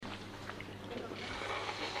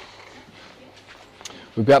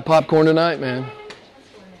We've got popcorn tonight, man.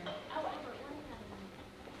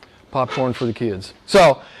 Popcorn for the kids.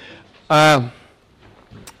 So, yeah,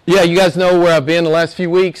 you guys know where I've been the last few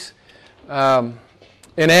weeks.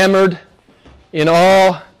 Enamored, in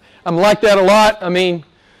awe. I'm like that a lot. I mean,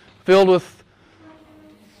 filled with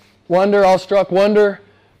wonder, awestruck wonder.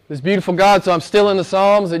 This beautiful God. So I'm still in the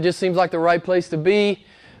Psalms. It just seems like the right place to be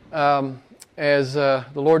as the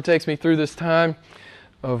Lord takes me through this time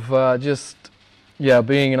of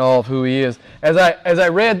being in awe of who He is. As I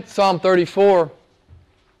read Psalm 34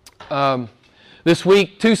 this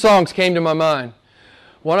week, two songs came to my mind.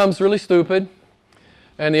 One of them's really stupid,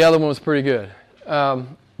 and the other one was pretty good.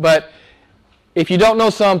 But if you don't know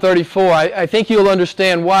Psalm 34, I think you'll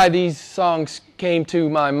understand why these songs came to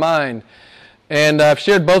my mind. And I've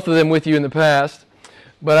shared both of them with you in the past.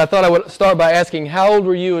 But I thought I would start by asking, how old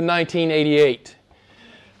were you in 1988?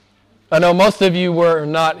 I know most of you were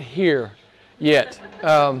not here yet.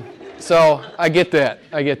 So I get that.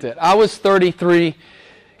 I was 33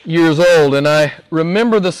 years old, and I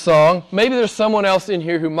remember the song. Maybe there's someone else in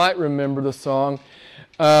here who might remember the song.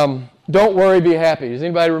 Don't Worry, Be Happy. Does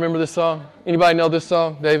anybody remember this song? Anybody know this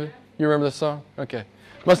song? David, you remember this song? Okay.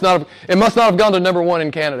 It must not have gone to number one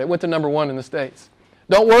in Canada. It went to number one in the States.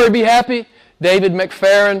 Don't Worry, Be Happy. David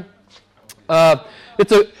McFerrin.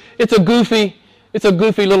 It's a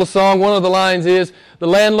goofy little song. One of the lines is, the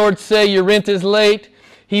landlord say your rent is late.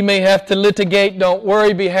 He may have to litigate. Don't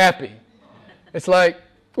worry, be happy. It's like,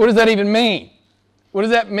 what does that even mean? What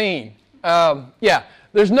does that mean?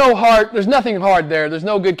 There's nothing hard there. There's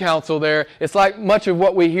no good counsel there. It's like much of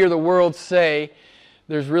what we hear the world say.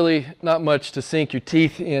 There's really not much to sink your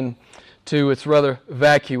teeth into. It's rather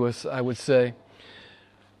vacuous, I would say.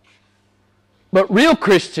 But real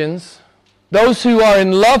Christians, those who are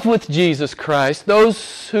in love with Jesus Christ,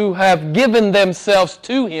 those who have given themselves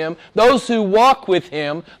to Him, those who walk with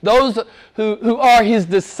Him, those who are His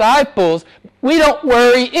disciples, we don't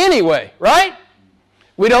worry anyway, right?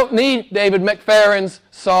 We don't need David McFerrin's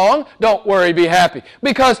song, Don't Worry, Be Happy,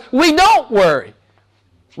 because we don't worry,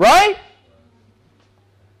 right?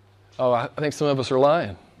 Oh, I think some of us are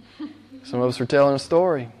lying. Some of us are telling a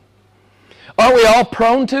story. Aren't we all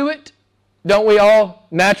prone to it? Don't we all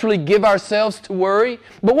naturally give ourselves to worry?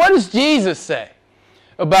 But what does Jesus say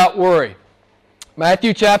about worry?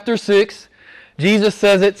 Matthew chapter 6, Jesus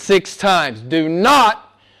says it 6 times. Do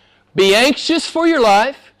not be anxious for your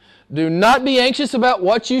life. Do not be anxious about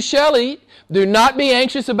what you shall eat. Do not be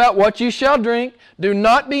anxious about what you shall drink. Do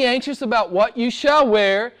not be anxious about what you shall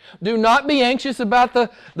wear. Do not be anxious about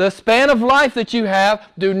the span of life that you have.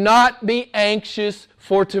 Do not be anxious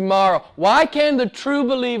for tomorrow. Why can the true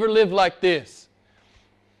believer live like this?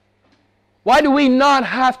 Why do we not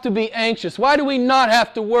have to be anxious? Why do we not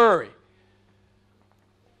have to worry?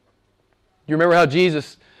 You remember how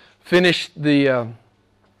Jesus finished that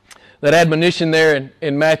admonition there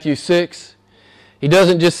in Matthew 6? He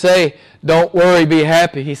doesn't just say, don't worry, be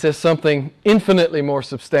happy. He says something infinitely more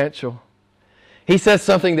substantial. He says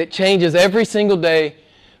something that changes every single day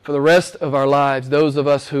for the rest of our lives, those of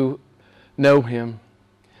us who know Him.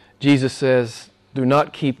 Jesus says, do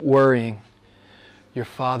not keep worrying. Your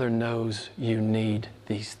Father knows you need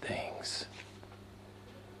these things.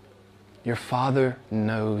 Your Father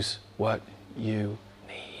knows what you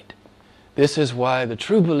need. This is why the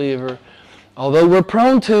true believer, although we're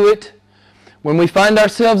prone to it, when we find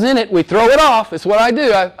ourselves in it, we throw it off. It's what I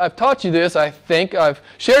do. I've taught you this, I think. I've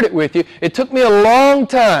shared it with you. It took me a long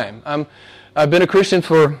time. I've been a Christian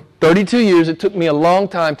for 32 years. It took me a long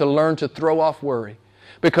time to learn to throw off worry.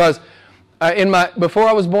 Because before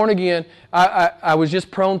I was born again, I was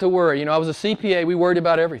just prone to worry. You know, I was a CPA. We worried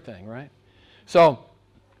about everything, right? So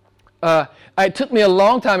it took me a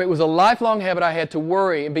long time. It was a lifelong habit I had to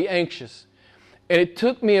worry and be anxious. And it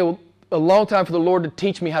took me a long time for the Lord to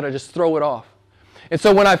teach me how to just throw it off. And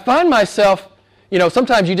so when I find myself, you know,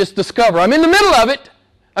 sometimes you just discover, I'm in the middle of it.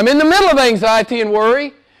 I'm in the middle of anxiety and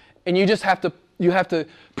worry. And you just have to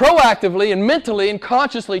proactively and mentally and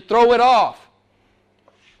consciously throw it off.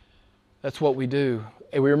 That's what we do.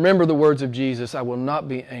 And we remember the words of Jesus, I will not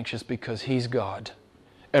be anxious because He's God.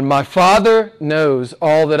 And my Father knows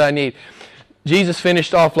all that I need. Jesus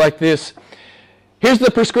finished off like this. Here's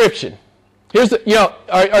the prescription.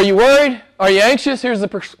 Are you worried? Are you anxious? Here's the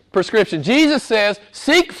prescription. Jesus says,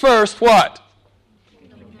 seek first what?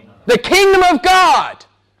 The kingdom of God.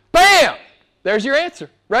 Bam! There's your answer.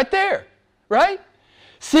 Right there. Right?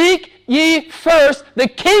 Seek ye first the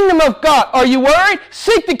kingdom of God. Are you worried?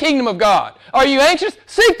 Seek the kingdom of God. Are you anxious?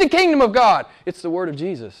 Seek the kingdom of God. It's the word of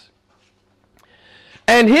Jesus.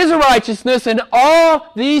 and His righteousness, and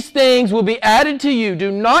all these things will be added to you.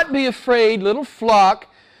 Do not be afraid, little flock,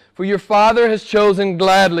 for your Father has chosen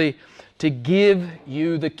gladly to give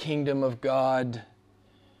you the kingdom of God.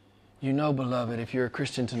 You know, beloved, if you're a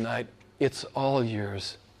Christian tonight, it's all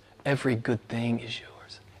yours. Every good thing is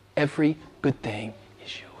yours. Every good thing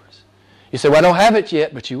is yours. You say, well, I don't have it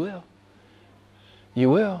yet, but you will. You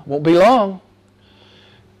will. Won't be long.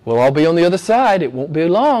 We'll all be on the other side. It won't be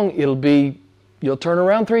long. You'll turn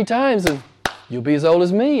around 3 times and you'll be as old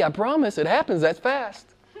as me. I promise. It happens that fast.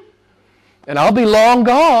 And I'll be long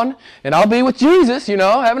gone, and I'll be with Jesus,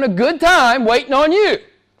 having a good time waiting on you.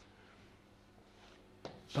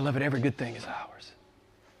 Beloved, every good thing is ours.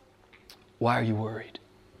 Why are you worried?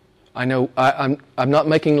 I know I'm not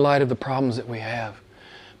making light of the problems that we have,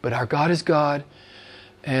 but our God is God,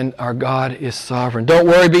 and our God is sovereign. Don't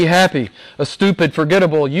worry, be happy. A stupid,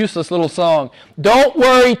 forgettable, useless little song. Don't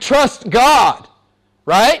worry, trust God.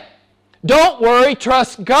 Right? Don't worry,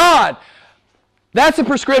 trust God. That's a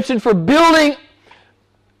prescription for building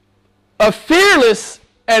a fearless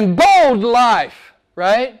and bold life,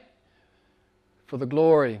 right? For the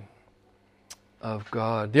glory of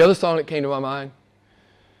God. The other song that came to my mind,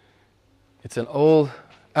 it's an old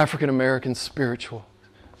African-American spiritual.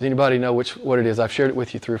 Does anybody know what it is? I've shared it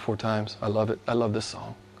with you 3 or 4 times. I love it. I love this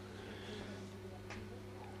song.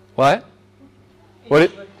 What?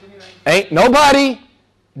 Ain't nobody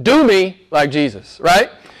do me like Jesus, right?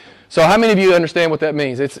 So how many of you understand what that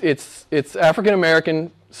means? It's African-American,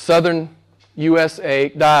 Southern USA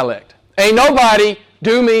dialect. Ain't nobody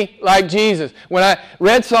do me like Jesus. When I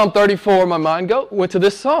read Psalm 34, my mind went to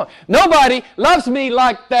this song. Nobody loves me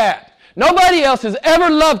like that. Nobody else has ever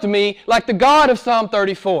loved me like the God of Psalm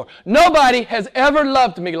 34. Nobody has ever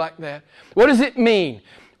loved me like that. What does it mean?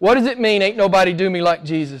 What does it mean, ain't nobody do me like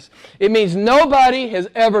Jesus? It means nobody has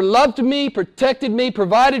ever loved me, protected me,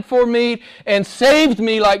 provided for me, and saved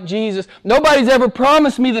me like Jesus. Nobody's ever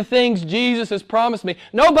promised me the things Jesus has promised me.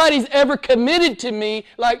 Nobody's ever committed to me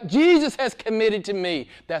like Jesus has committed to me.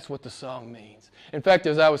 That's what the song means. In fact,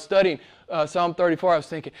 as I was studying Psalm 34, I was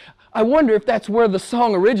thinking, I wonder if that's where the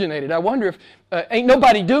song originated. I wonder if ain't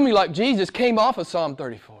nobody do me like Jesus came off of Psalm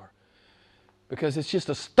 34. Because it's just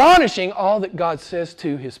astonishing all that God says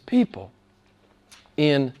to His people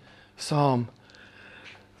in Psalm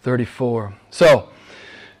 34. So,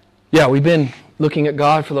 yeah, we've been looking at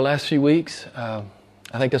God for the last few weeks. I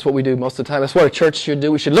think that's what we do most of the time. That's what a church should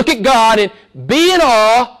do. We should look at God and be in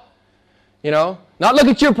awe, not look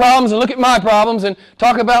at your problems and look at my problems and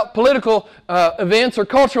talk about political events or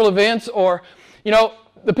cultural events or,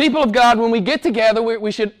 the people of God, when we get together, we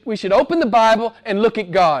should open the Bible and look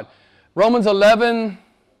at God. Romans 11,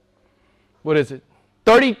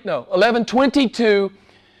 11:22.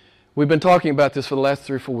 We've been talking about this for the last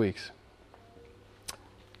 3 or 4 weeks.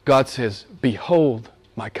 God says, behold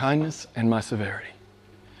my kindness and my severity.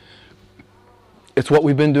 It's what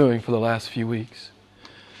we've been doing for the last few weeks.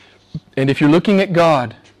 And if you're looking at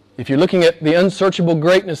God, if you're looking at the unsearchable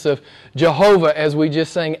greatness of Jehovah, as we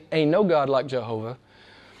just sang, ain't no God like Jehovah,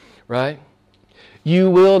 right?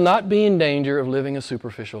 You will not be in danger of living a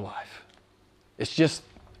superficial life. It's just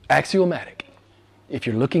axiomatic. If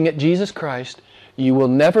you're looking at Jesus Christ, you will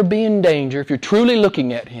never be in danger. If you're truly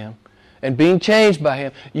looking at Him and being changed by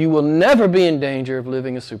Him, you will never be in danger of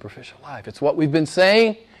living a superficial life. It's what we've been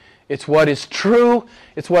saying. It's what is true.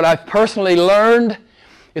 It's what I've personally learned.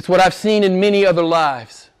 It's what I've seen in many other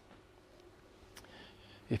lives.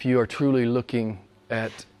 If you are truly looking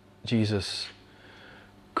at Jesus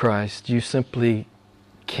Christ, you simply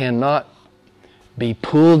cannot be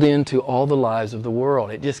pulled into all the lives of the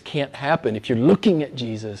world. It just can't happen if you're looking at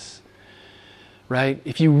Jesus, right?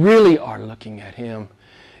 If you really are looking at Him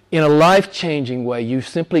in a life-changing way, you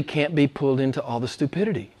simply can't be pulled into all the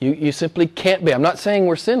stupidity. You simply can't be. I'm not saying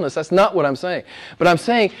we're sinless. That's not what I'm saying. But I'm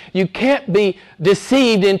saying you can't be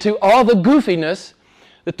deceived into all the goofiness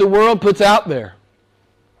that the world puts out there.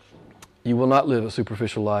 You will not live a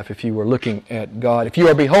superficial life if you are looking at God. If you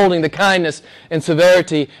are beholding the kindness and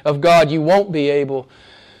severity of God, you won't be able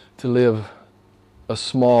to live a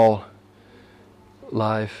small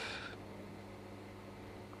life.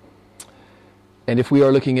 And if we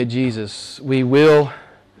are looking at Jesus, we will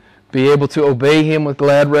be able to obey Him with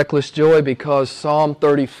glad, reckless joy because Psalm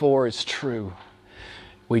 34 is true.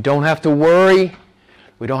 We don't have to worry.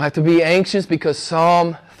 We don't have to be anxious because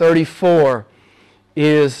Psalm 34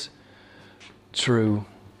 is true.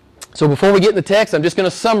 So before we get in the text, I'm just going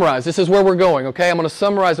to summarize. This is where we're going, okay? I'm going to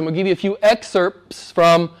summarize. I'm going to give you a few excerpts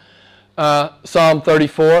from Psalm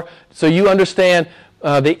 34 so you understand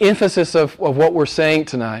the emphasis of what we're saying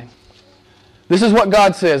tonight. This is what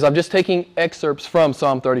God says. I'm just taking excerpts from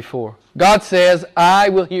Psalm 34. God says, I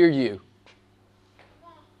will hear you.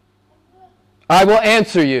 I will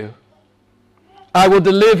answer you. I will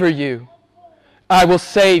deliver you. I will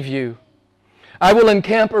save you. I will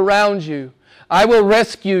encamp around you. I will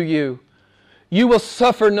rescue you. You will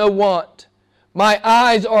suffer no want. My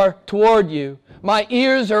eyes are toward you. My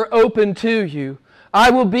ears are open to you.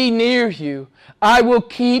 I will be near you. I will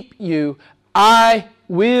keep you. I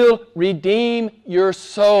will redeem your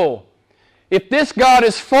soul. If this God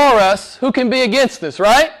is for us, who can be against us,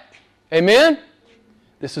 right? Amen?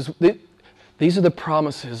 These are the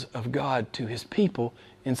promises of God to His people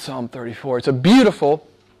in Psalm 34. It's a beautiful,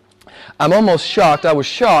 I'm almost shocked. I was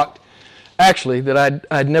shocked, actually, that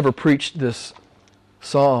I'd never preached this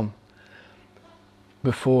psalm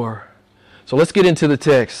before. So let's get into the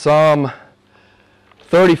text. Psalm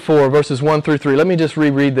 34, verses 1 through 3. Let me just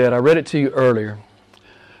reread that. I read it to you earlier.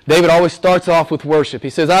 David always starts off with worship. He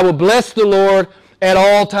says, I will bless the Lord at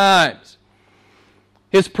all times.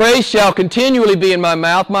 His praise shall continually be in my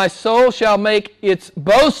mouth. My soul shall make its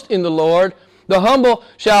boast in the Lord. The humble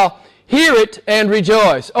shall hear it and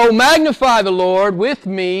rejoice. Oh, magnify the Lord with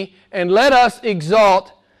me, and let us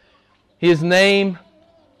exalt His name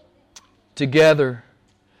together.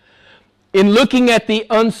 In looking at the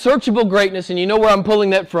unsearchable greatness, and you know where I'm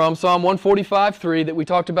pulling that from, Psalm 145:3 that we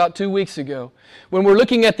talked about 2 weeks ago. When we're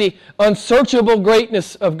looking at the unsearchable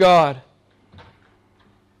greatness of God,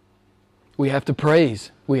 we have to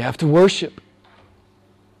praise. We have to worship.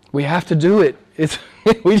 We have to do it.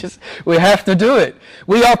 We have to do it.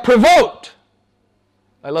 We are provoked.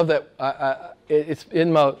 I love that. It's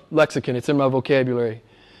in my lexicon. It's in my vocabulary.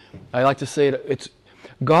 I like to say it.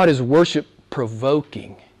 God is worship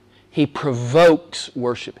provoking. He provokes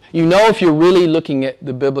worship. You know if you're really looking at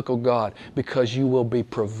the biblical God because you will be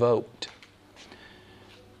provoked.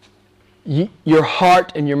 Your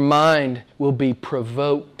heart and your mind will be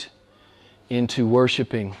provoked into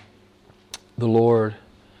worshiping the Lord.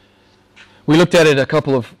 We looked at it a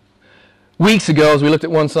couple of weeks ago as we looked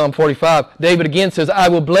at 1 Psalm 45. David again says, I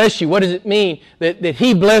will bless you. What does it mean? That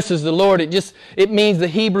he blesses the Lord. It means, the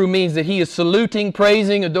Hebrew means that he is saluting,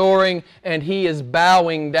 praising, adoring, and he is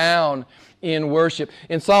bowing down in worship.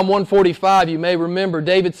 In Psalm 145, you may remember,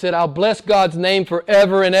 David said, I'll bless God's name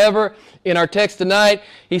forever and ever. In our text tonight,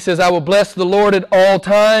 he says, I will bless the Lord at all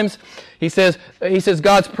times. He says,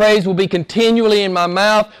 God's praise will be continually in my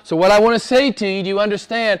mouth. So what I want to say to you, do you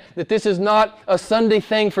understand that this is not a Sunday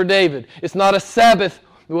thing for David? It's not a Sabbath.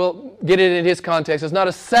 We'll get it in his context. It's not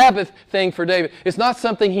a Sabbath thing for David. It's not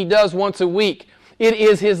something he does once a week. It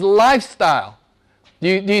is his lifestyle. Do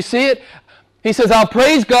you see it? He says, I'll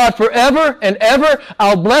praise God forever and ever.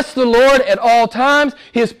 I'll bless the Lord at all times.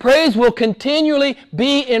 His praise will continually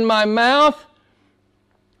be in my mouth.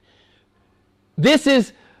 This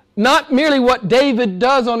is not merely what David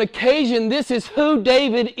does on occasion. This is who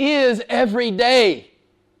David is every day.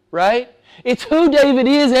 Right? It's who David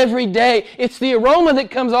is every day. It's the aroma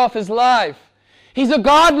that comes off his life. He's a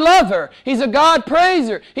God lover. He's a God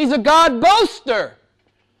praiser. He's a God boaster.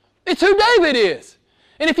 It's who David is.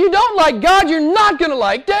 And if you don't like God, you're not going to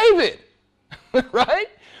like David. Right?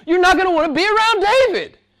 You're not going to want to be around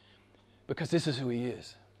David. Because this is who he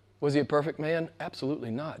is. Was he a perfect man?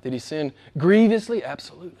 Absolutely not. Did he sin grievously?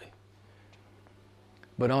 Absolutely.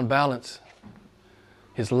 But on balance,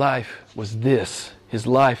 his life was this. His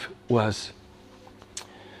life was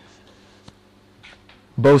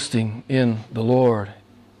boasting in the Lord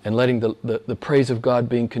and letting the praise of God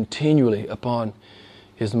being continually upon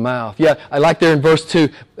his mouth. Yeah, I like there in verse 2,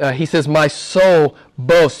 he says, my soul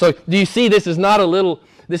boasts. So do you see this is not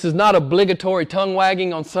obligatory tongue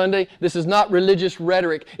wagging on Sunday. This is not religious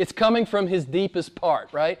rhetoric. It's coming from his deepest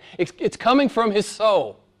part, right? It's coming from his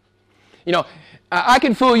soul. You know, I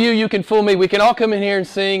can fool you, you can fool me. We can all come in here and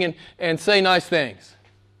sing and say nice things.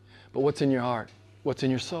 But what's in your heart? What's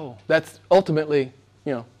in your soul? That's ultimately,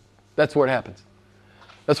 that's where it happens.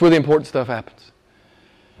 That's where the important stuff happens.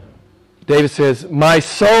 David says, my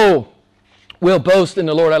soul will boast in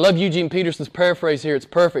the Lord. I love Eugene Peterson's paraphrase here. It's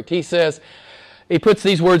perfect. He says, he puts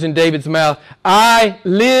these words in David's mouth, I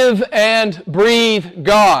live and breathe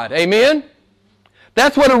God. Amen?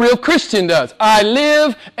 That's what a real Christian does. I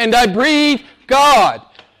live and I breathe God.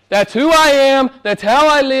 That's who I am. That's how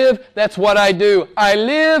I live. That's what I do. I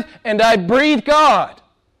live and I breathe God.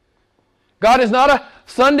 God is not a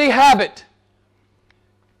Sunday habit.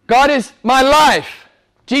 God is my life.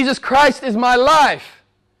 Jesus Christ is my life.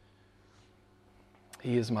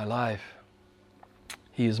 He is my life.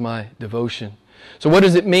 He is my devotion. So what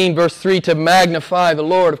does it mean, verse 3, to magnify the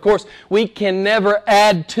Lord? Of course, we can never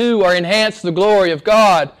add to or enhance the glory of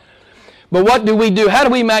God. But what do we do? How do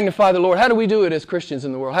we magnify the Lord? How do we do it as Christians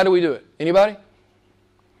in the world? How do we do it? Anybody?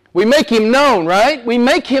 We make Him known, right? We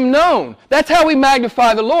make Him known. That's how we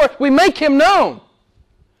magnify the Lord. We make Him known.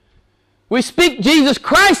 We speak Jesus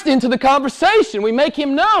Christ into the conversation. We make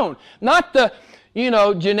Him known. Not the,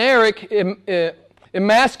 generic,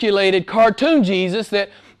 emasculated cartoon Jesus that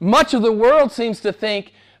much of the world seems to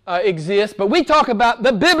think exists. But we talk about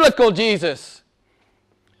the biblical Jesus.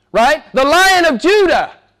 Right? The Lion of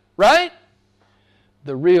Judah. Right?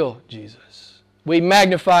 The real Jesus. We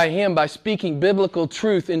magnify Him by speaking biblical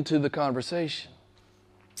truth into the conversation.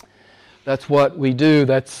 That's what we do.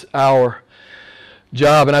 That's our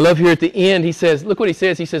job. And I love here at the end, he says, look what he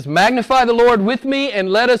says. He says, magnify the Lord with me and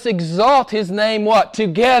let us exalt His name, what?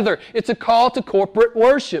 Together. It's a call to corporate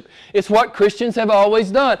worship. It's what Christians have always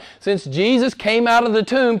done. Since Jesus came out of the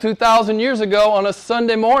tomb 2,000 years ago on a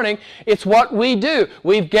Sunday morning, it's what we do.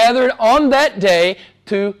 We've gathered on that day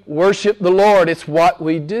to worship the Lord. It's what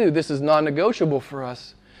we do. This is non-negotiable for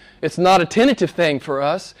us. It's not a tentative thing for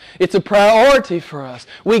us. It's a priority for us.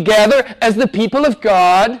 We gather as the people of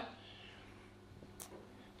God.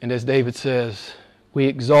 And as David says, we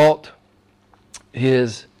exalt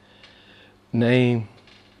His name.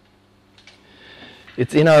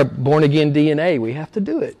 It's in our born-again DNA. We have to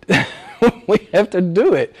do it. We have to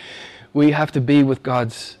do it. We have to be with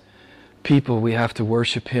God's people. We have to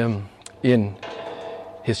worship Him in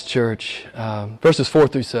His church. Verses 4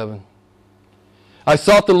 through 7. I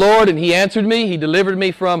sought the Lord, and He answered me. He delivered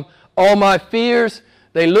me from all my fears.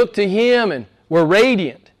 They looked to Him and were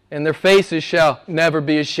radiant, and their faces shall never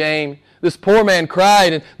be ashamed. This poor man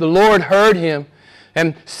cried, and the Lord heard him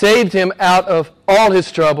and saved him out of all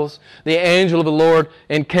his troubles. The angel of the Lord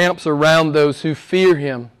encamps around those who fear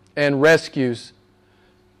Him and rescues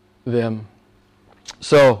them.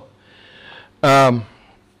 So, what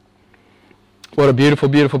a beautiful,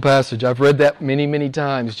 beautiful passage. I've read that many, many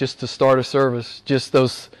times just to start a service. Just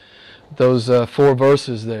those 4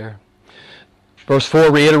 verses there. Verse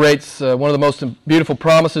 4 reiterates one of the most beautiful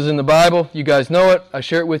promises in the Bible. You guys know it. I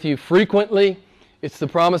share it with you frequently. It's the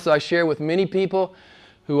promise I share with many people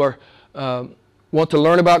who are want to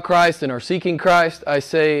learn about Christ and are seeking Christ. I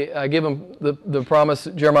give them the promise,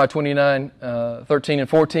 Jeremiah 29, 13 and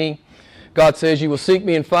 14. God says, you will seek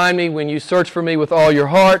me and find me when you search for me with all your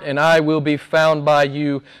heart, and I will be found by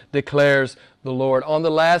you, declares the Lord. On the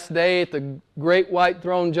last day, at the great white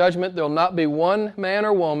throne judgment, there will not be one man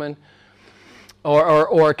or woman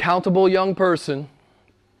or accountable young person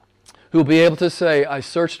who will be able to say, I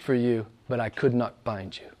searched for you, but I could not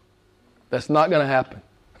find you. That's not going to happen.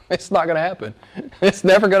 It's not going to happen. It's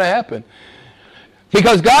never going to happen.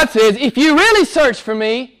 Because God says, if you really search for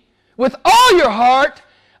me with all your heart,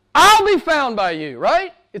 I'll be found by you,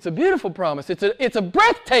 right? It's a beautiful promise. It's a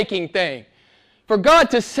breathtaking thing for God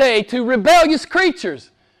to say to rebellious creatures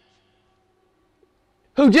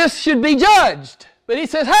who just should be judged. But He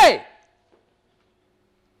says, hey,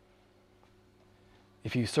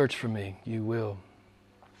 if you search for me, you will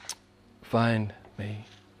find me.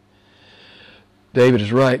 David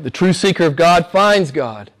is right. The true seeker of God finds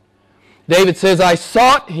God. David says, I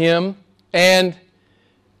sought Him and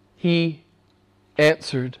He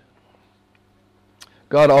answered.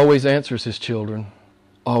 God always answers His children.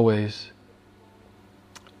 Always.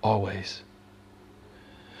 Always.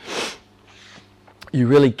 You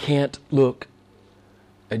really can't look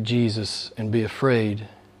at Jesus and be afraid.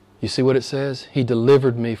 You see what it says? He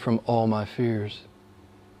delivered me from all my fears.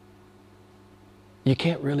 You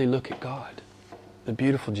can't really look at God, the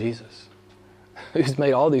beautiful Jesus, who's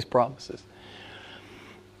made all these promises,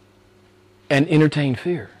 and entertain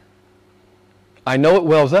fear. I know it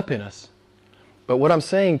wells up in us, but what I'm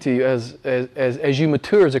saying to you, as you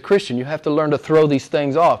mature as a Christian, you have to learn to throw these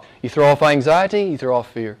things off. You throw off anxiety, you throw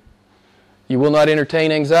off fear. You will not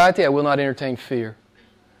entertain anxiety, I will not entertain fear.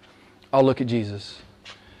 I'll look at Jesus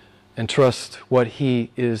and trust what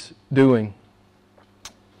He is doing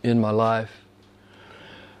in my life.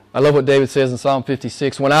 I love what David says in Psalm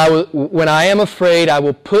 56. When I am afraid, I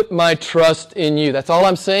will put my trust in you. That's all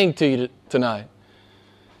I'm saying to you tonight.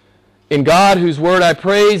 In God, whose word I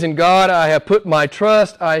praise, in God I have put my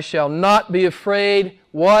trust. I shall not be afraid.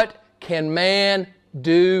 What can man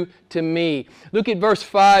do to me? Look at verse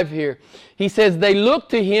 5 here. He says, they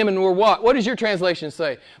looked to Him and were what? What does your translation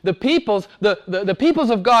say? The peoples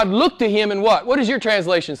of God looked to Him and what? What does your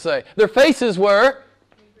translation say? Their faces were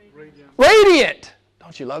radiant.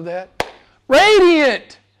 Don't you love that?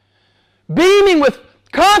 Radiant. Beaming with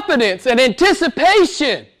confidence and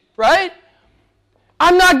anticipation. Right?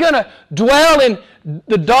 I'm not going to dwell in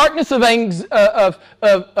the darkness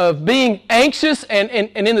of being anxious and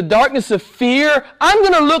in the darkness of fear. I'm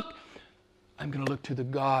going to look I'm going to look to the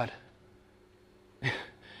God,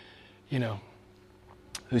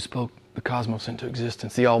 who spoke the cosmos into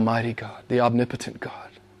existence, the Almighty God, the omnipotent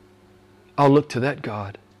God. I'll look to that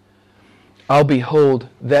God. I'll behold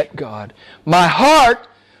that God. My heart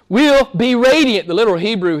will be radiant. The literal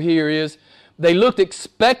Hebrew here is, they looked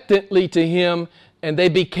expectantly to Him and they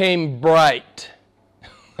became bright.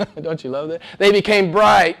 Don't you love that? They became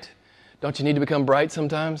bright. Don't you need to become bright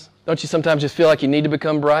sometimes? Don't you sometimes just feel like you need to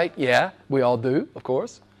become bright? Yeah, we all do, of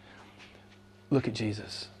course. Look at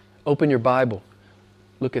Jesus. Open your Bible.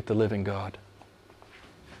 Look at the living God.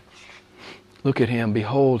 Look at Him.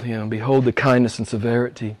 Behold Him. Behold the kindness and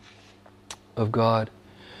severity of God.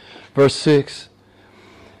 Verse 6.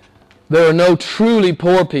 There are no truly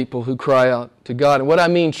poor people who cry out to God. And what I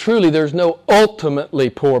mean truly, there's no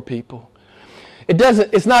ultimately poor people.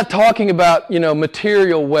 It's not talking about,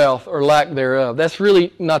 material wealth or lack thereof. That's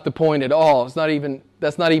really not the point at all.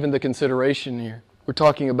 That's not even the consideration here. We're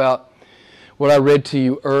talking about what I read to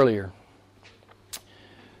you earlier.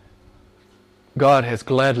 God has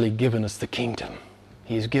gladly given us the kingdom.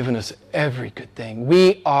 He's given us every good thing.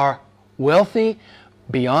 We are wealthy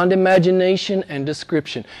beyond imagination and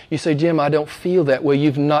description. You say, Jim, I don't feel that way.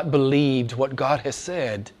 You've not believed what God has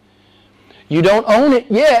said. You don't own it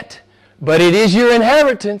yet, but it is your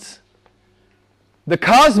inheritance. The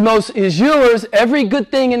cosmos is yours. Every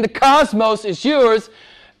good thing in the cosmos is yours.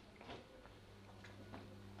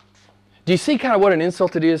 Do you see kind of what an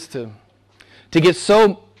insult it is to get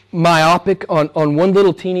so myopic on one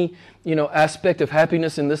little teeny aspect of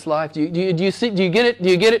happiness in this life? Do you see? Do you get it? Do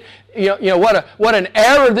you get it? What an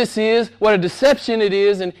error this is, what a deception it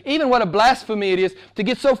is, and even what a blasphemy it is to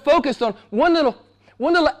get so focused on one little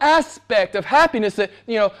aspect of happiness that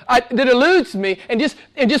that eludes me, and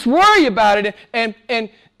just worry about it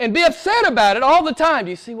and be upset about it all the time.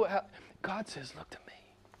 Do you see how God says, look to me.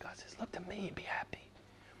 God says, look to me and be happy.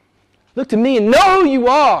 Look to me and know who you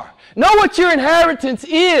are. Know what your inheritance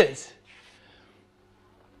is.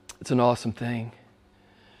 It's an awesome thing.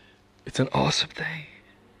 It's an awesome thing.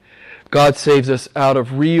 God saves us out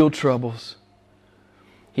of real troubles.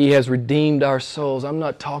 He has redeemed our souls. I'm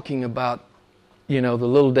not talking about, the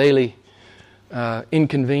little daily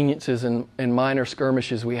inconveniences and minor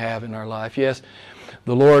skirmishes we have in our life. Yes,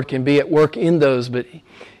 the Lord can be at work in those, but,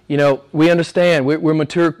 we understand. We're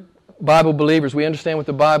mature Bible believers. We understand what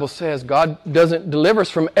the Bible says. God doesn't deliver us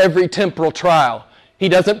from every temporal trial. He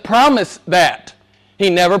doesn't promise that. He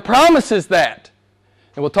never promises that.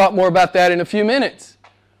 And we'll talk more about that in a few minutes.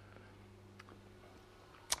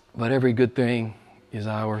 But every good thing is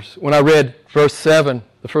ours. When I read verse 7,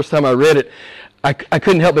 the first time I read it, I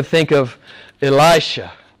couldn't help but think of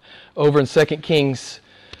Elisha over in 2 Kings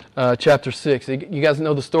chapter 6. You guys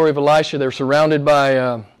know the story of Elisha. They're surrounded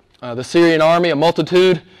by the Syrian army, a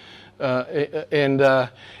multitude. And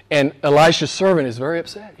Elisha's servant is very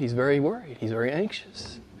upset. He's very worried. He's very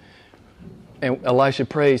anxious. And Elisha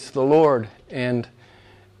prays to the Lord and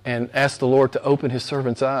asks the Lord to open his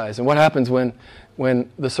servant's eyes. And what happens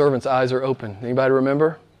when the servant's eyes are open? Anybody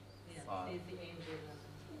remember?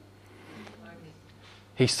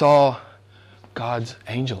 He saw God's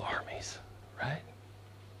angel armies, right?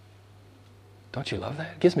 Don't you love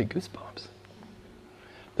that? It gives me goosebumps.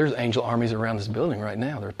 There's angel armies around this building right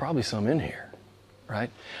now. There's probably some in here,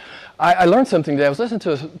 right? I learned something today. I was listening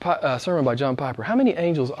to a sermon by John Piper. How many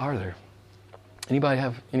angels are there? Anybody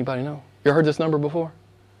know? You ever heard this number before?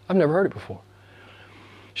 I've never heard it before.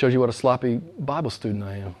 Shows you what a sloppy Bible student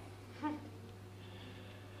I am.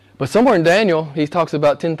 But somewhere in Daniel, he talks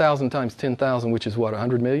about 10,000 times 10,000, which is what,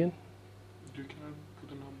 100 million? You can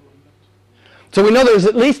put a number on that. So we know there's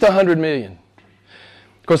at least 100 million.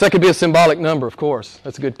 Of course, that could be a symbolic number, of course.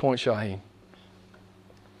 That's a good point, Shaheen.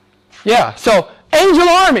 Yeah, so angel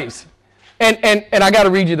armies. And I got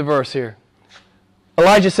to read you the verse here.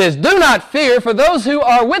 Elijah says, do not fear, for those who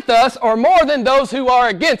are with us are more than those who are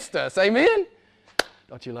against us. Amen?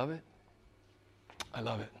 Don't you love it? I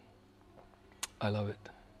love it. I love it.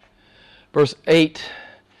 Verse 8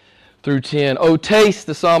 through 10. Oh, taste,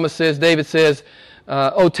 the psalmist says, David says,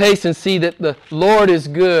 oh, taste and see that the Lord is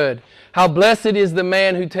good. How blessed is the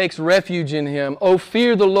man who takes refuge in Him. Oh,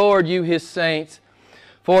 fear the Lord, you His saints.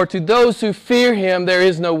 For to those who fear Him there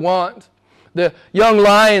is no want. The young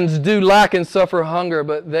lions do lack and suffer hunger,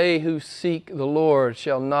 but they who seek the Lord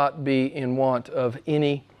shall not be in want of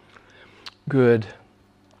any good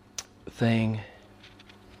thing.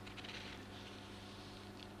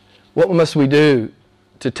 What must we do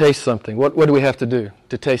to taste something? What do we have to do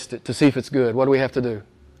to taste it, to see if it's good? What do we have to do?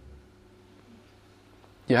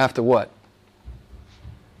 You have to what?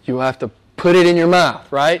 You have to put it in your mouth,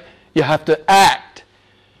 right? You have to act.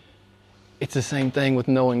 It's the same thing with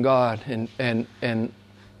knowing God and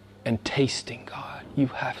tasting God. You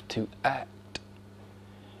have to act.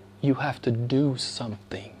 You have to do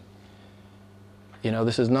something. You know,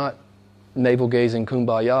 this is not navel-gazing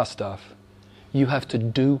kumbaya stuff. You have to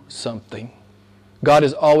do something. God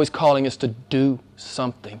is always calling us to do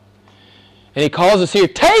something. And He calls us here,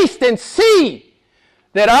 taste and see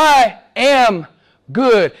that I am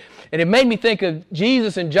good. And it made me think of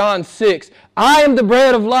Jesus in John 6. I am the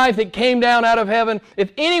bread of life that came down out of heaven.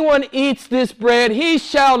 If anyone eats this bread, he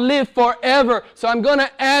shall live forever. So I'm going to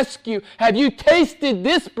ask you, have you tasted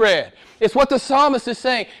this bread? It's what the psalmist is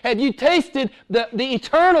saying. Have you tasted the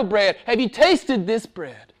eternal bread? Have you tasted this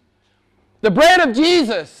bread? The bread of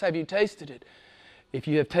Jesus, have you tasted it? If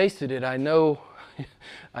you have tasted it, I know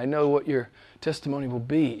what your testimony will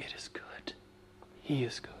be. It is good. He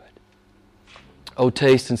is good. Oh,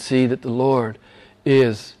 taste and see that the Lord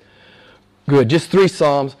is good. Just 3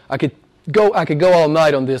 Psalms. I could go all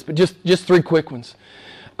night on this, but just 3 quick ones.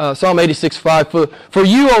 Psalm 86:5. For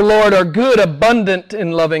you, O Lord, are good, abundant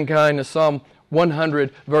in loving kindness. Psalm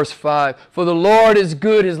 100, verse 5. For the Lord is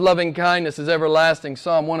good, His loving kindness is everlasting.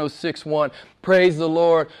 Psalm 106:1. Praise the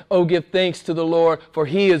Lord. Oh, give thanks to the Lord, for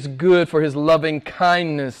He is good, for His loving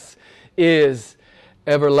kindness is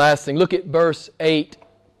everlasting. Look at verse 8.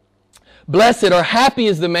 Blessed or happy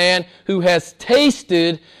is the man who has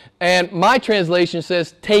tasted, and my translation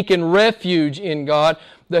says taken refuge in God.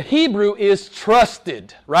 The Hebrew is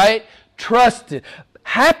trusted, right? Trusted.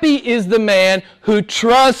 Happy is the man who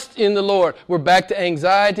trusts in the Lord. We're back to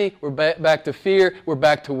anxiety. We're back to fear. We're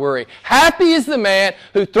back to worry. Happy is the man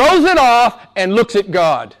who throws it off and looks at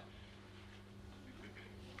God.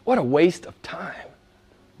 What a waste of time.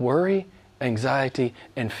 Worry, anxiety,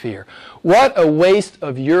 and fear. What a waste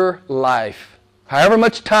of your life. However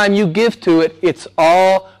much time you give to it, it's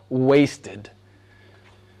all wasted.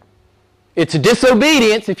 It's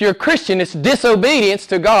disobedience. If you're a Christian, it's disobedience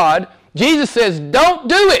to God. Jesus says, don't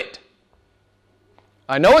do it.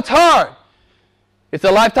 I know it's hard. It's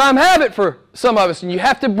a lifetime habit for some of us, and you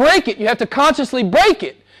have to break it. You have to consciously break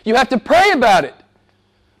it. You have to pray about it.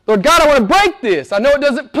 Lord God, I want to break this. I know it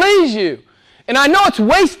doesn't please you. And I know it's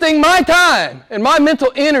wasting my time and my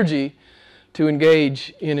mental energy to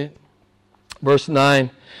engage in it. Verse 9,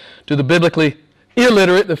 to the biblically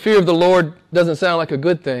illiterate, the fear of the Lord doesn't sound like a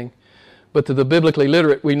good thing. But to the biblically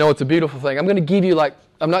literate, we know it's a beautiful thing. I'm not going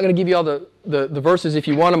to give you all the verses. If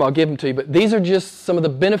you want them, I'll give them to you. But these are just some of the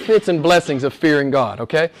benefits and blessings of fearing God,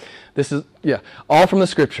 okay? This is, all from the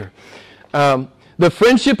Scripture. The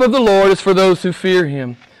friendship of the Lord is for those who fear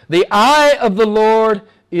Him. The eye of the Lord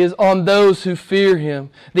is on those who fear Him.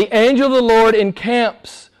 The angel of the Lord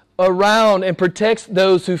encamps around and protects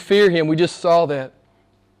those who fear Him. We just saw that.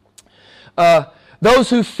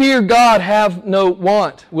 Those who fear God have no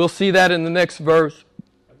want. We'll see that in the next verse.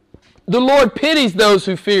 The Lord pities those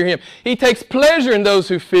who fear Him. He takes pleasure in those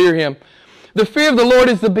who fear Him. The fear of the Lord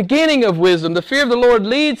is the beginning of wisdom. The fear of the Lord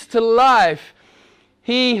leads to life.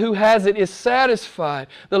 He who has it is satisfied.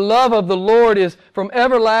 The love of the Lord is from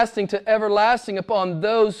everlasting to everlasting upon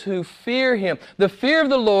those who fear Him. The fear of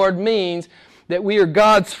the Lord means that we are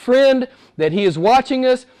God's friend, that He is watching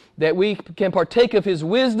us, that we can partake of His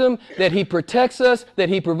wisdom, that He protects us, that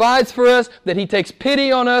He provides for us, that He takes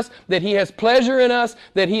pity on us, that He has pleasure in us,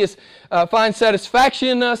 that He finds satisfaction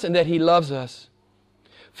in us, and that He loves us.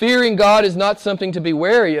 Fearing God is not something to be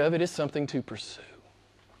wary of, it is something to pursue.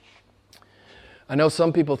 I know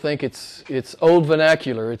some people think it's old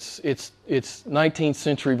vernacular, it's 19th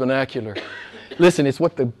century vernacular. Listen, it's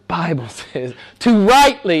what the Bible says. To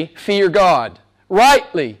rightly fear God.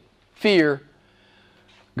 Rightly fear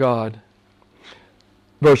God.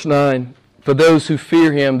 Verse 9, for those who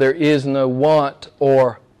fear Him, there is no want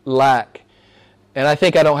or lack. And I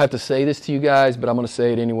think I don't have to say this to you guys, but I'm going to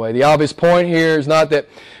say it anyway. The obvious point here is not that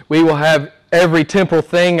we will have every temporal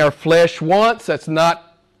thing our flesh wants. That's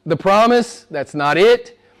not the promise. That's not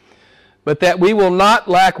it. But that we will not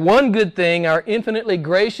lack one good thing our infinitely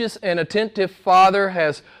gracious and attentive Father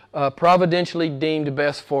has providentially deemed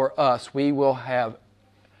best for us. We will have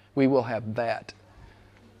that.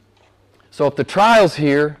 So if the trial's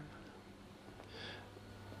here,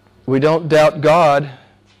 we don't doubt God.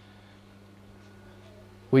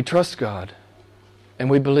 We trust God. And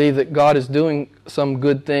we believe that God is doing some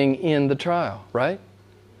good thing in the trial, right?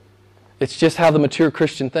 It's just how the mature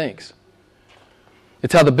Christian thinks.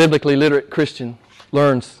 It's how the biblically literate Christian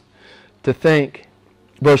learns to think.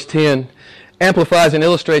 Verse 10 amplifies and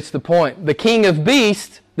illustrates the point. The king of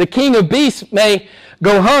beasts may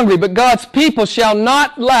go hungry, but God's people shall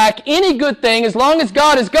not lack any good thing as long as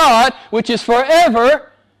God is God, which is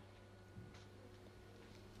forever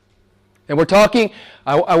And we're talking,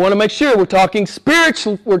 I want to make sure we're talking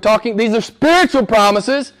spiritual, these are spiritual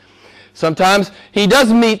promises. Sometimes He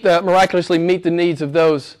does miraculously meet the needs of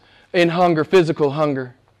those in hunger, physical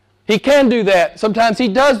hunger. He can do that. Sometimes He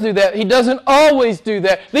does do that. He doesn't always do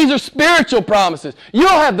that. These are spiritual promises. You'll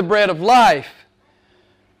have the bread of life.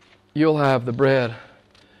 You'll have the bread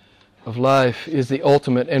of life is the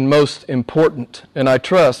ultimate and most important, and I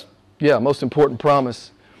trust, most important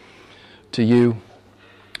promise to you.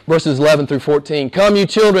 Verses 11 through 14. Come, you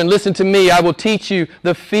children, listen to me. I will teach you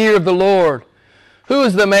the fear of the Lord. Who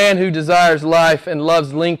is the man who desires life and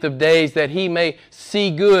loves length of days, that he may see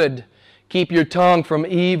good? Keep your tongue from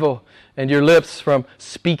evil and your lips from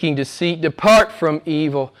speaking deceit. Depart from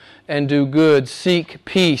evil and do good. Seek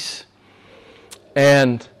peace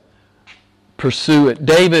and pursue it.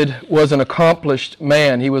 David was an accomplished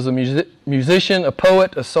man. He was a musician, a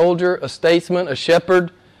poet, a soldier, a statesman, a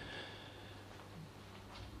shepherd.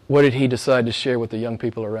 What did he decide to share with the young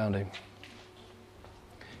people around him?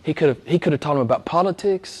 He could have taught them about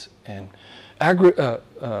politics and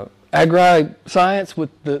agri-science with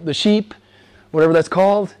the sheep, whatever that's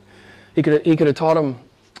called. He could have taught them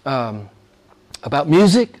about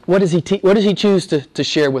music. What does he choose to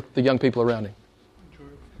share with the young people around him?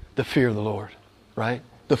 The fear of the Lord, right?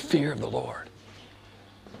 The fear of the Lord.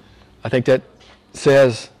 I think that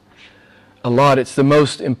says a lot. It's the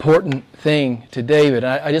most important thing to David.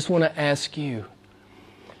 I just want to ask you,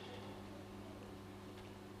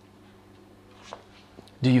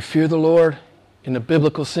 do you fear the Lord in the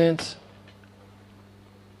biblical sense?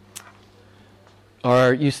 Or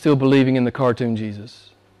are you still believing in the cartoon Jesus?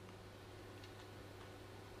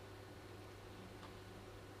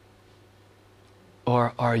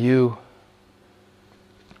 Or are you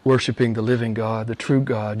worshiping the living God, the true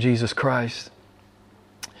God, Jesus Christ?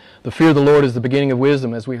 The fear of the Lord is the beginning of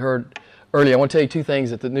wisdom, as we heard earlier. I want to tell you two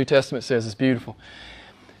things that the New Testament says is beautiful.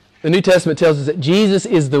 The New Testament tells us that Jesus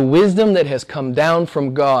is the wisdom that has come down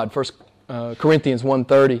from God, 1 Corinthians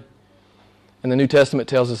 1:30. And the New Testament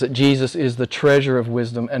tells us that Jesus is the treasure of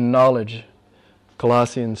wisdom and knowledge,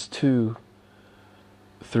 Colossians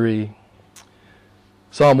 2:3.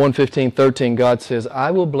 Psalm 115:13, God says,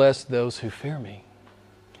 I will bless those who fear me.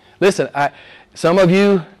 Listen, some of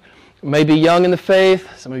you may be young in the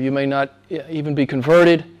faith. Some of you may not even be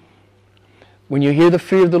converted. When you hear the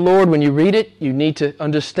fear of the Lord, when you read it, you need to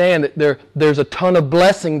understand that there's a ton of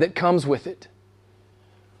blessing that comes with it.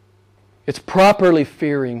 It's properly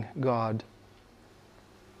fearing God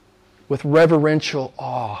with reverential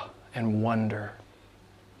awe and wonder.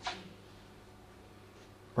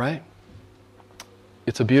 Right?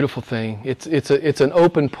 It's a beautiful thing. It's an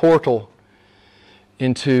open portal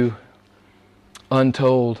into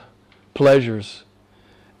untold pleasures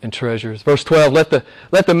and treasures. Verse 12, let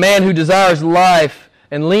the man who desires life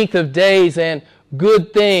and length of days and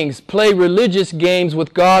good things play religious games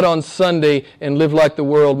with God on Sunday and live like the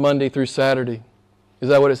world Monday through Saturday. Is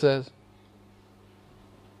that what it says?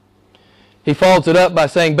 He follows it up by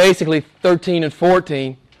saying basically 13 and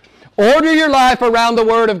 14, order your life around the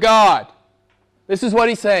Word of God. This is what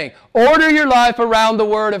he's saying. Order your life around the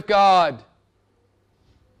Word of God.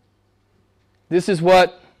 This is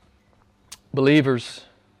what believers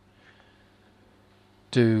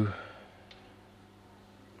do.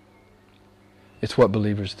 It's what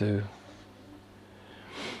believers do.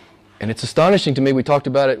 And it's astonishing to me. We talked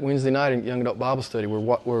about it Wednesday night in Young Adult Bible Study.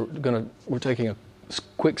 We're taking a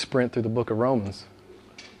quick sprint through the book of Romans.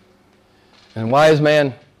 And why is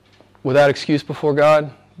man without excuse before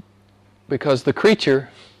God? Because the creature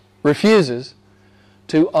refuses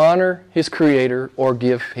to honor his Creator or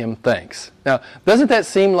give Him thanks. Now, doesn't that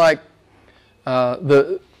seem like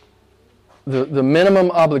the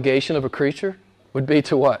minimum obligation of a creature would be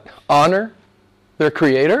to what? Honor their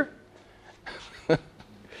Creator?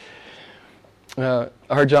 I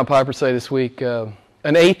heard John Piper say this week, an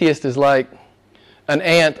atheist is like an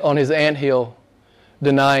ant on his anthill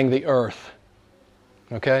denying the earth.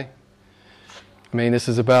 Okay? I mean, this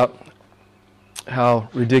is about how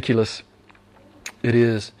ridiculous it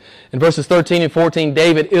is. In verses 13 and 14,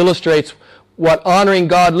 David illustrates what honoring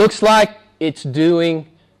God looks like. It's doing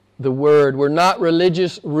the Word. We're not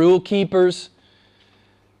religious rule keepers.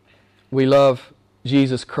 We love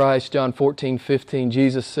Jesus Christ. John 14:15,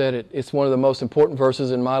 Jesus said it. It's one of the most important verses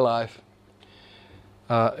in my life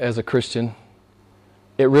as a Christian.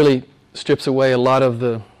 It really strips away a lot of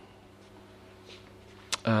the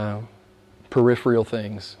peripheral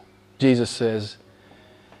things. Jesus says,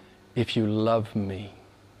 if you love me,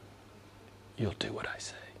 you'll do what I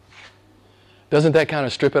say. Doesn't that kind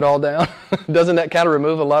of strip it all down? Doesn't that kind of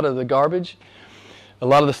remove a lot of the garbage? A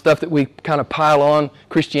lot of the stuff that we kind of pile on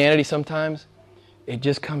Christianity sometimes, it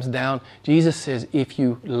just comes down. Jesus says, if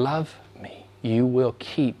you love me, you will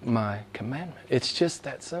keep my commandment. It's just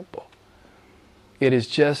that simple. It is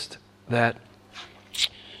just that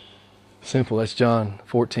simple. That's John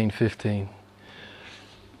 14:15.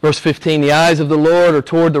 Verse 15, the eyes of the Lord are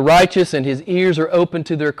toward the righteous, and His ears are open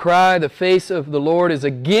to their cry. The face of the Lord is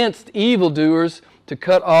against evildoers, to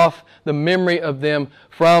cut off the memory of them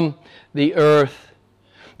from the earth.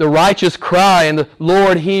 The righteous cry, and the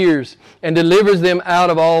Lord hears, and delivers them out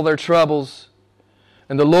of all their troubles.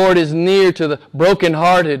 And the Lord is near to the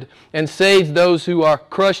brokenhearted, and saves those who are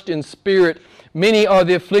crushed in spirit. Many are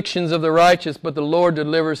the afflictions of the righteous, but the Lord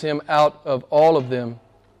delivers him out of all of them.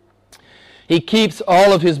 He keeps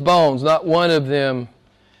all of his bones, not one of them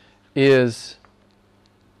is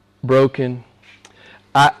broken.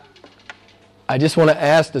 I just want to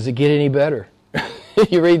ask, does it get any better?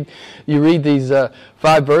 You read these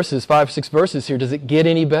 5, 6 verses here, does it get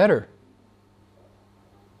any better?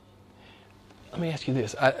 Let me ask you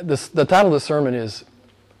this. The title of the sermon is,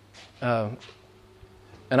 and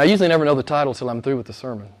I usually never know the title till I'm through with the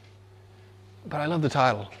sermon, but I love the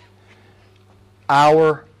title.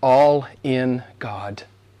 Our all-in God.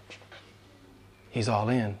 He's all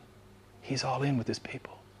in. He's all in with His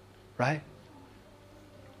people, right?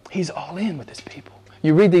 He's all in with His people.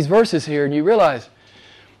 You read these verses here and you realize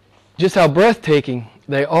just how breathtaking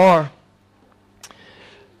they are.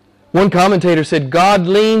 One commentator said, God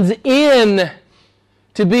leans in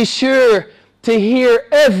to be sure to hear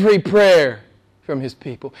every prayer from His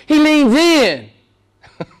people. He leans in.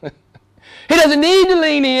 He doesn't need to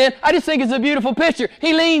lean in. I just think it's a beautiful picture.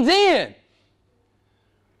 He leans in.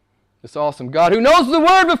 It's awesome. God who knows the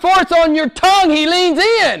word before it's on your tongue, He leans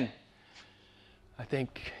in. I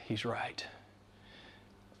think He's right.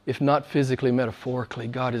 If not physically, metaphorically,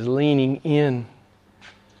 God is leaning in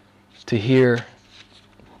to hear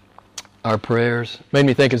our prayers. Made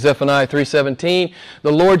me think of Zephaniah 3:17.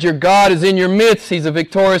 The Lord your God is in your midst. He's a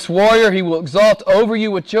victorious warrior. He will exalt over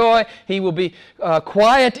you with joy. He will be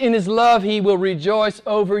quiet in His love. He will rejoice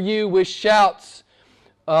over you with shouts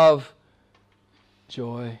of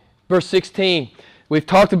joy. Verse 16. We've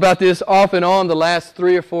talked about this off and on the last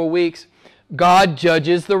 3 or 4 weeks. God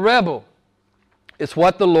judges the rebel. It's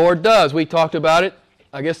what the Lord does. We talked about it,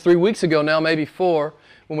 I guess 3 weeks ago now, maybe 4,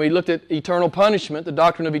 when we looked at eternal punishment, the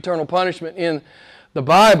doctrine of eternal punishment in the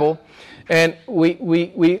Bible. And we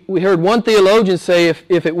heard one theologian say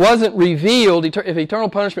if it wasn't revealed, if eternal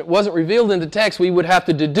punishment wasn't revealed in the text, we would have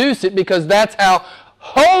to deduce it because that's how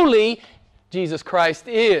holy Jesus Christ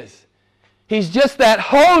is. He's just that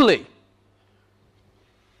holy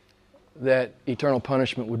that eternal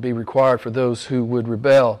punishment would be required for those who would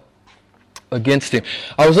rebel against Him.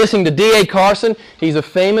 I was listening to D.A. Carson. He's a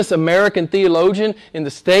famous American theologian in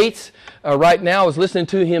the States. Right now, I was listening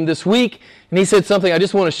to him this week, and he said something I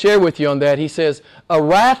just want to share with you on that. He says, a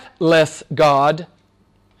wrathless God,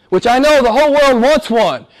 which I know the whole world wants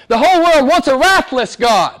one. The whole world wants a wrathless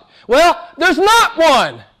God. Well, there's not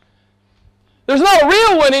one. There's not a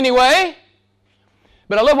real one anyway.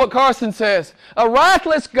 But I love what Carson says. A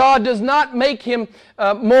wrathless God does not make Him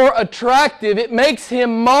more attractive. It makes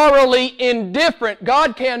Him morally indifferent.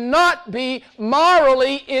 God cannot be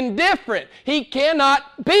morally indifferent. He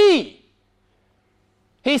cannot be.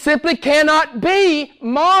 He simply cannot be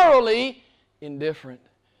morally indifferent.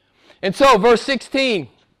 And so, verse 16.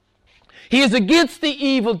 He is against the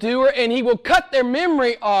evildoer, and He will cut their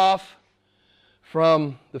memory off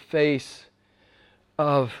from the face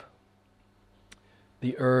of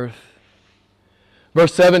the earth.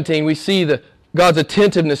 Verse 17, we see God's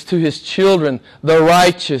attentiveness to His children, the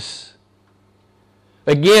righteous.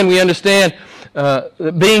 Again, we understand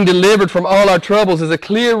that being delivered from all our troubles is a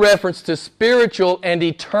clear reference to spiritual and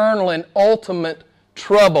eternal and ultimate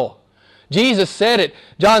trouble. Jesus said it,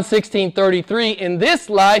 John 16:33, in this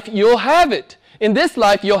life you'll have it. In this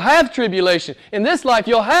life you'll have tribulation. In this life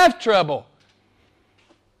you'll have trouble.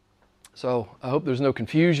 So I hope there's no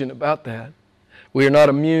confusion about that. We are not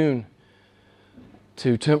immune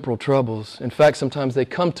to temporal troubles. In fact, sometimes they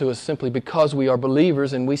come to us simply because we are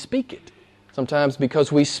believers and we speak it. Sometimes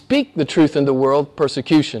because we speak the truth in the world,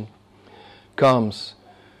 persecution comes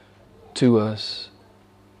to us.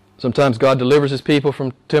 Sometimes God delivers His people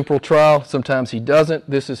from temporal trial. Sometimes He doesn't.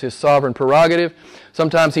 This is His sovereign prerogative.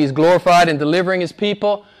 Sometimes He's glorified in delivering His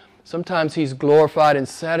people. Sometimes He's glorified in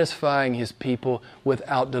satisfying His people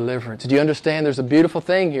without deliverance. Do you understand? There's a beautiful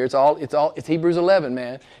thing here. It's Hebrews 11,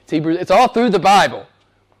 man. It's all through the Bible.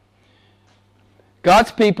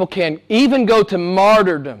 God's people can even go to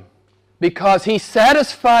martyrdom because He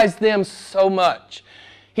satisfies them so much.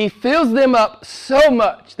 He fills them up so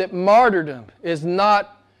much that martyrdom is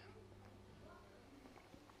not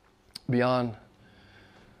beyond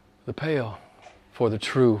the pale for the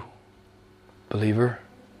true believer.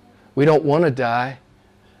 We don't want to die.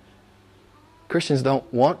 Christians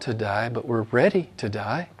don't want to die, but we're ready to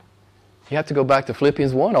die. You have to go back to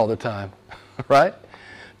Philippians 1 all the time, right?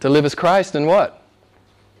 To live as Christ and what?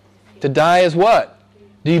 To die as what?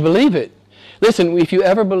 Do you believe it? Listen, if you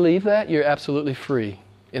ever believe that, you're absolutely free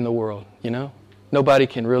in the world, you know? Nobody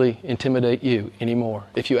can really intimidate you anymore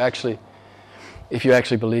if you actually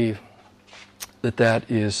believe that that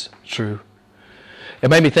is true. It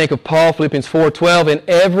made me think of Paul, Philippians 4:12. In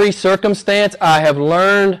every circumstance I have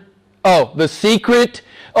learned, the secret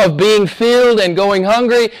of being filled and going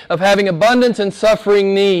hungry, of having abundance and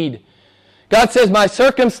suffering need. God says my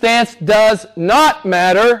circumstance does not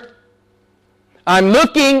matter. I'm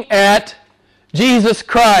looking at Jesus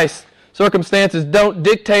Christ. Circumstances don't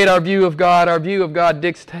dictate our view of God. Our view of God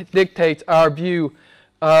dictates our view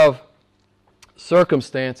of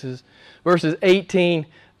circumstances. Verses 18,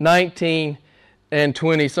 19, and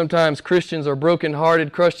 20. Sometimes Christians are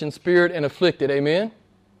brokenhearted, crushed in spirit, and afflicted. Amen?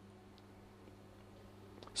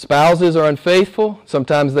 Spouses are unfaithful.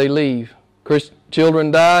 Sometimes they leave.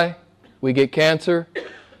 Children die. We get cancer.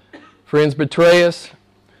 Friends betray us.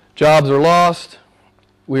 Jobs are lost.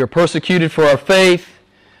 We are persecuted for our faith.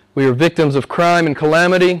 We are victims of crime and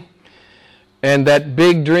calamity. And that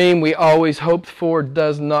big dream we always hoped for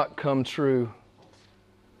does not come true.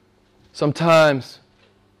 Sometimes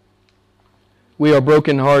we are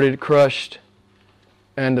brokenhearted, crushed,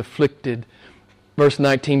 and afflicted. Verse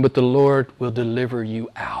 19, but the Lord will deliver you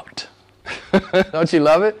out. Don't you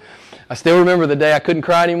love it? I still remember the day I couldn't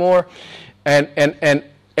cry anymore.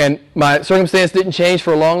 And my circumstance didn't change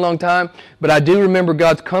for a long, long time. But I do remember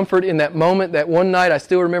God's comfort in that moment, that one night. I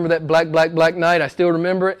still remember that black night. I still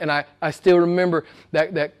remember it. And I still remember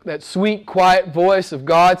that sweet, quiet voice of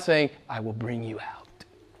God saying, I will bring you out.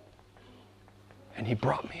 And He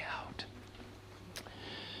brought me out.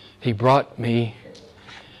 He brought me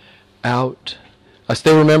out. I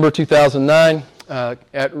still remember 2009,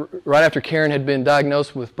 right after Karen had been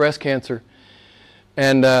diagnosed with breast cancer.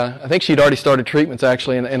 And I think she'd already started treatments,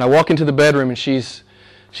 actually. And I walk into the bedroom, and she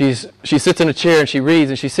sits in a chair, and she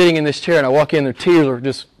reads, and she's sitting in this chair, and I walk in, and tears are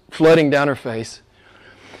just flooding down her face.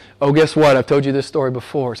 Oh, guess what? I've told you this story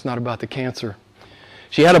before. It's not about the cancer.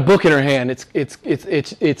 She had a book in her hand. It's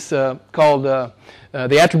called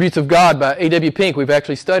The Attributes of God by A.W. Pink. We've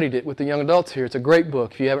actually studied it with the young adults here. It's a great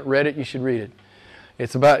book. If you haven't read it, you should read it.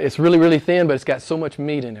 It's really, really thin, but it's got so much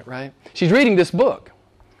meat in it, right? She's reading this book.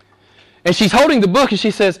 And she's holding the book, and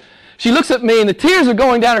she looks at me, and the tears are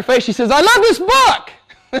going down her face. She says, I love this book!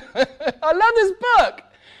 I love this book!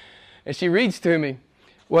 And she reads to me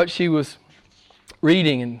what she was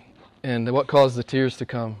reading and what caused the tears to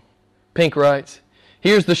come. Pink writes,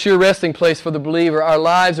 here's the sure resting place for the believer. Our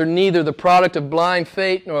lives are neither the product of blind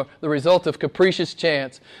fate nor the result of capricious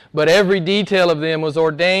chance, but every detail of them was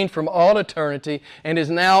ordained from all eternity and is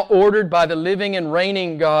now ordered by the living and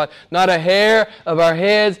reigning God. Not a hair of our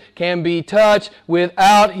heads can be touched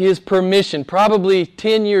without His permission. Probably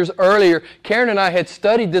 10 years earlier, Karen and I had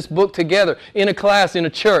studied this book together in a class in a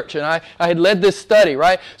church, and I had led this study,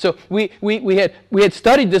 right? So we had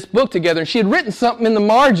studied this book together, and she had written something in the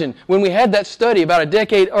margin when we had that study about a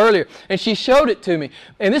decade earlier, and she showed it to me.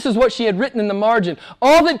 And this is what she had written in the margin.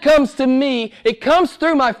 All that comes to me, it comes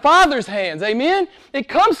through my Father's hands. Amen? It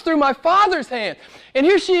comes through my Father's hands. And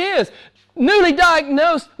here she is, newly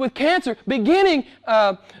diagnosed with cancer, beginning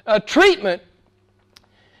treatment.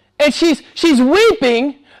 And she's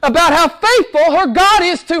weeping about how faithful her God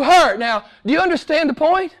is to her. Now, do you understand the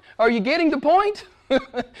point? Are you getting the point?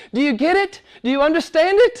 Do you get it? Do you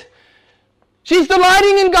understand it? She's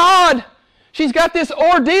delighting in God. She's got this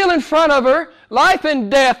ordeal in front of her, life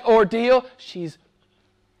and death ordeal. She's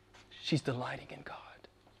delighting in God.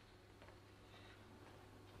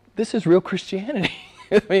 This is real Christianity.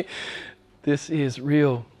 I mean, this is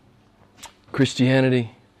real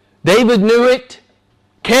Christianity. David knew it.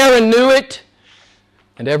 Karen knew it.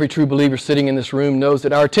 And every true believer sitting in this room knows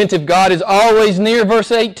that our attentive God is always near.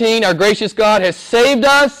 Verse 18, our gracious God has saved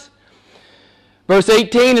us. Verse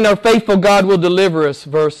 18, and our faithful God will deliver us.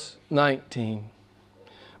 Verse 19.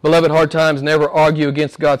 Beloved, hard times never argue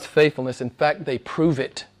against God's faithfulness. In fact, they prove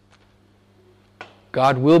it.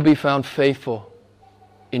 God will be found faithful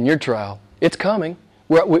in your trial. It's coming.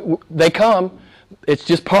 They come. It's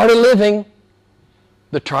just part of living.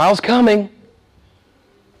 The trial's coming.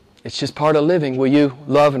 It's just part of living. Will you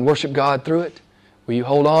love and worship God through it? Will you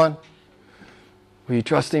hold on? Will you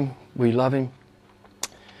trust Him? Will you love Him?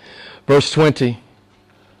 Verse 20.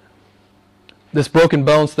 This broken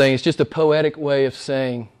bones thing is just a poetic way of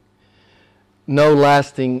saying no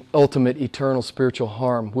lasting, ultimate, eternal spiritual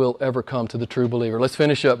harm will ever come to the true believer. Let's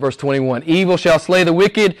finish up verse 21. Evil shall slay the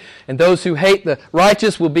wicked, and those who hate the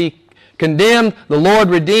righteous will be condemned. The Lord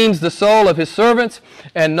redeems the soul of His servants,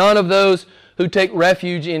 and none of those who take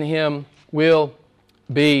refuge in Him will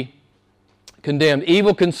be condemned.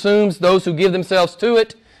 Evil consumes those who give themselves to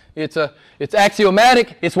it. It's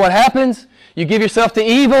axiomatic. It's what happens. You give yourself to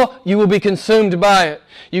evil, you will be consumed by it.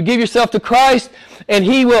 You give yourself to Christ, and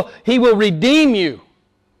He will redeem you.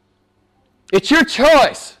 It's your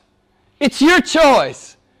choice. It's your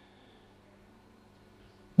choice.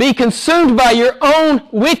 Be consumed by your own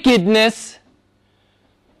wickedness,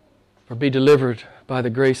 or be delivered by the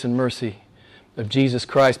grace and mercy of Jesus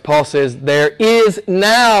Christ. Paul says, there is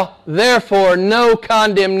now, therefore, no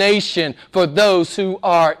condemnation for those who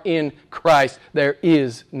are in Christ. There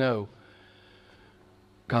is no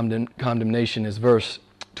condemnation, as verse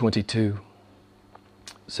 22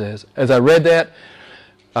 says. As I read that,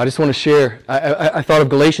 I just want to share, I thought of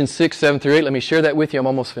Galatians 6, 7 through 8. Let me share that with you. I'm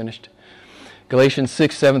almost finished. Galatians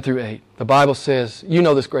 6, 7 through 8. The Bible says, you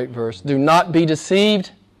know this great verse, do not be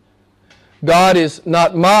deceived. God is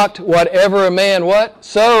not mocked. Whatever a man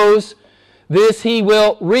sows, this he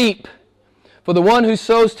will reap. For the one who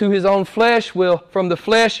sows to his own flesh will from the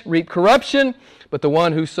flesh reap corruption, but the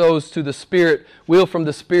one who sows to the Spirit will from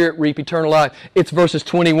the Spirit reap eternal life. It's verses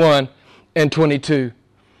 21 and 22.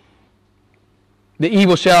 The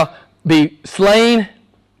evil shall be slain.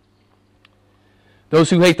 Those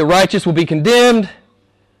who hate the righteous will be condemned,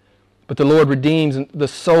 but the Lord redeems the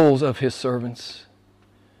souls of His servants,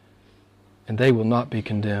 and they will not be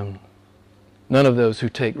condemned. None of those who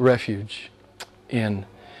take refuge in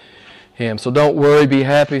Him. So don't worry, be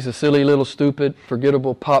happy. It's a silly little stupid,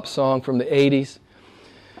 forgettable pop song from the 80s.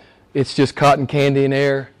 It's just cotton candy and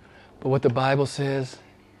air. But what the Bible says,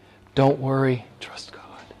 don't worry, trust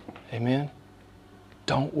God. Amen?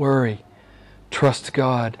 Don't worry, trust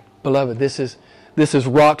God. Beloved, this is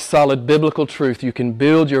rock solid biblical truth you can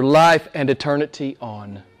build your life and eternity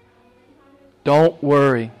on. Don't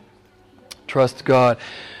worry, trust God.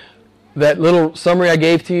 That little summary I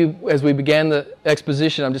gave to you as we began the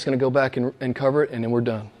exposition, I'm just going to go back and cover it, and then we're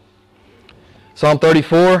done. Psalm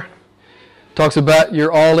 34 talks about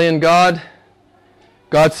your all-in God.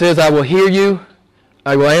 God says, I will hear you,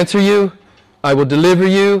 I will answer you, I will deliver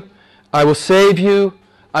you, I will save you,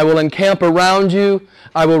 I will encamp around you,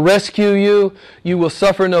 I will rescue you, you will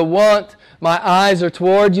suffer no want, my eyes are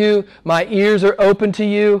toward you, my ears are open to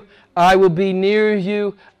you, I will be near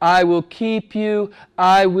you, I will keep you,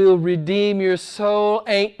 I will redeem your soul.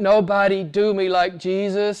 Ain't nobody do me like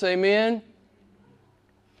Jesus, amen?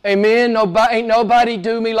 Amen. Ain't nobody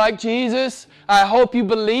do me like Jesus. I hope you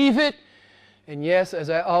believe it. And yes, as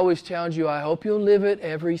I always challenge you, I hope you'll live it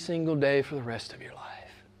every single day for the rest of your life.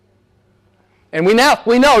 And we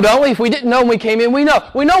know, don't we? If we didn't know when we came in, we know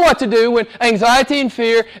what to do when anxiety and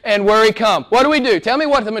fear and worry come. What do? Tell me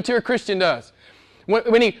what the mature Christian does.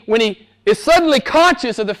 When he is suddenly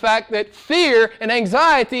conscious of the fact that fear and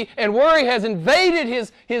anxiety and worry has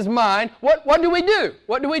invaded his mind, what do we do?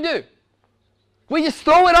 What do we do? We just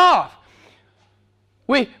throw it off.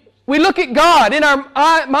 We look at God. In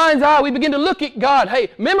our mind's eye, we begin to look at God.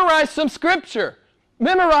 Hey, memorize some Scripture.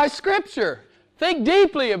 Memorize Scripture. Think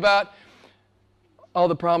deeply about all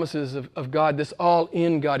the promises of God. This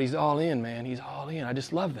all-in God. He's all in, man. He's all in. I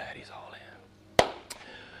just love that. He's all in.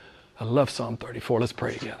 I love Psalm 34. Let's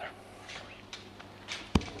pray together.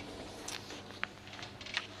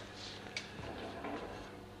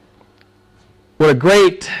 What a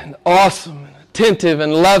great, and awesome, and attentive,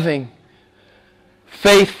 and loving,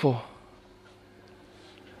 faithful,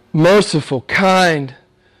 merciful, kind,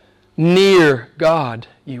 near God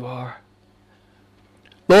you are.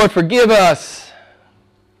 Lord, forgive us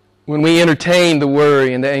when we entertain the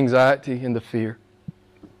worry and the anxiety and the fear.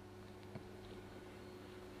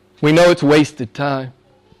 We know it's wasted time.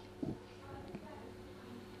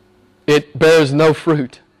 It bears no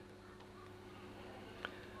fruit.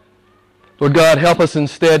 Lord God, help us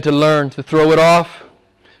instead to learn to throw it off,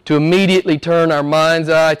 to immediately turn our mind's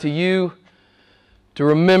eye to you, to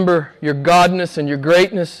remember your godness and your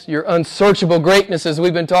greatness, your unsearchable greatness as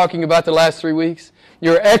we've been talking about the last 3 weeks,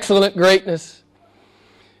 your excellent greatness,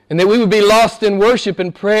 and that we would be lost in worship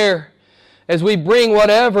and prayer as we bring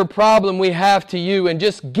whatever problem we have to you and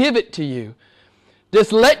just give it to you.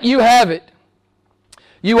 Just let you have it.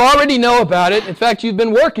 You already know about it. In fact, you've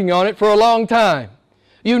been working on it for a long time.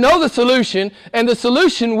 You know the solution, and the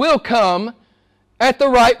solution will come at the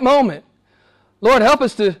right moment. Lord, help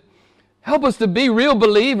us to Help us to be real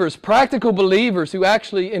believers, practical believers who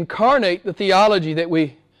actually incarnate the theology that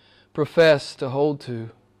we profess to hold to.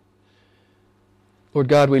 Lord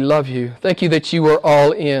God, we love you. Thank you that you are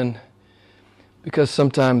all in, because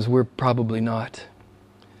sometimes we're probably not.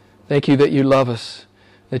 Thank you that you love us,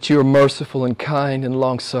 that you are merciful and kind and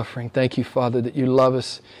long-suffering. Thank you, Father, that you love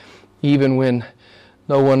us even when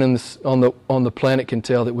no one on the planet can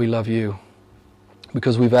tell that we love you,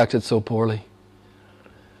 because we've acted so poorly.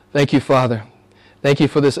 Thank you, Father. Thank you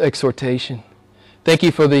for this exhortation. Thank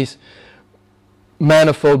you for these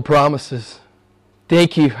manifold promises.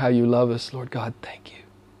 Thank you how you love us, Lord God. Thank you.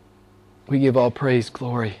 We give all praise,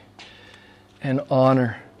 glory, and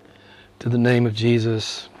honor to the name of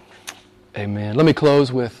Jesus. Amen. Let me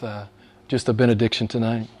close with just a benediction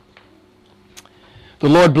tonight. The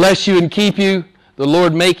Lord bless you and keep you. The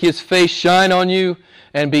Lord make His face shine on you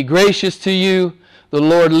and be gracious to you. The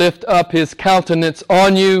Lord lift up His countenance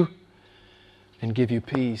on you and give you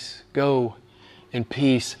peace. Go in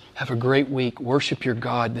peace. Have a great week. Worship your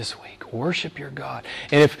God this week. Worship your God.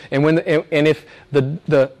 And if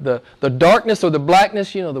the darkness or the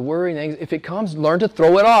blackness, the worry and anxiety, if it comes, learn to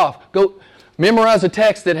throw it off. Go memorize a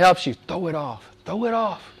text that helps you. Throw it off. Throw it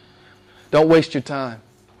off. Don't waste your time.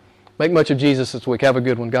 Make much of Jesus this week. Have a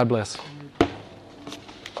good one. God bless.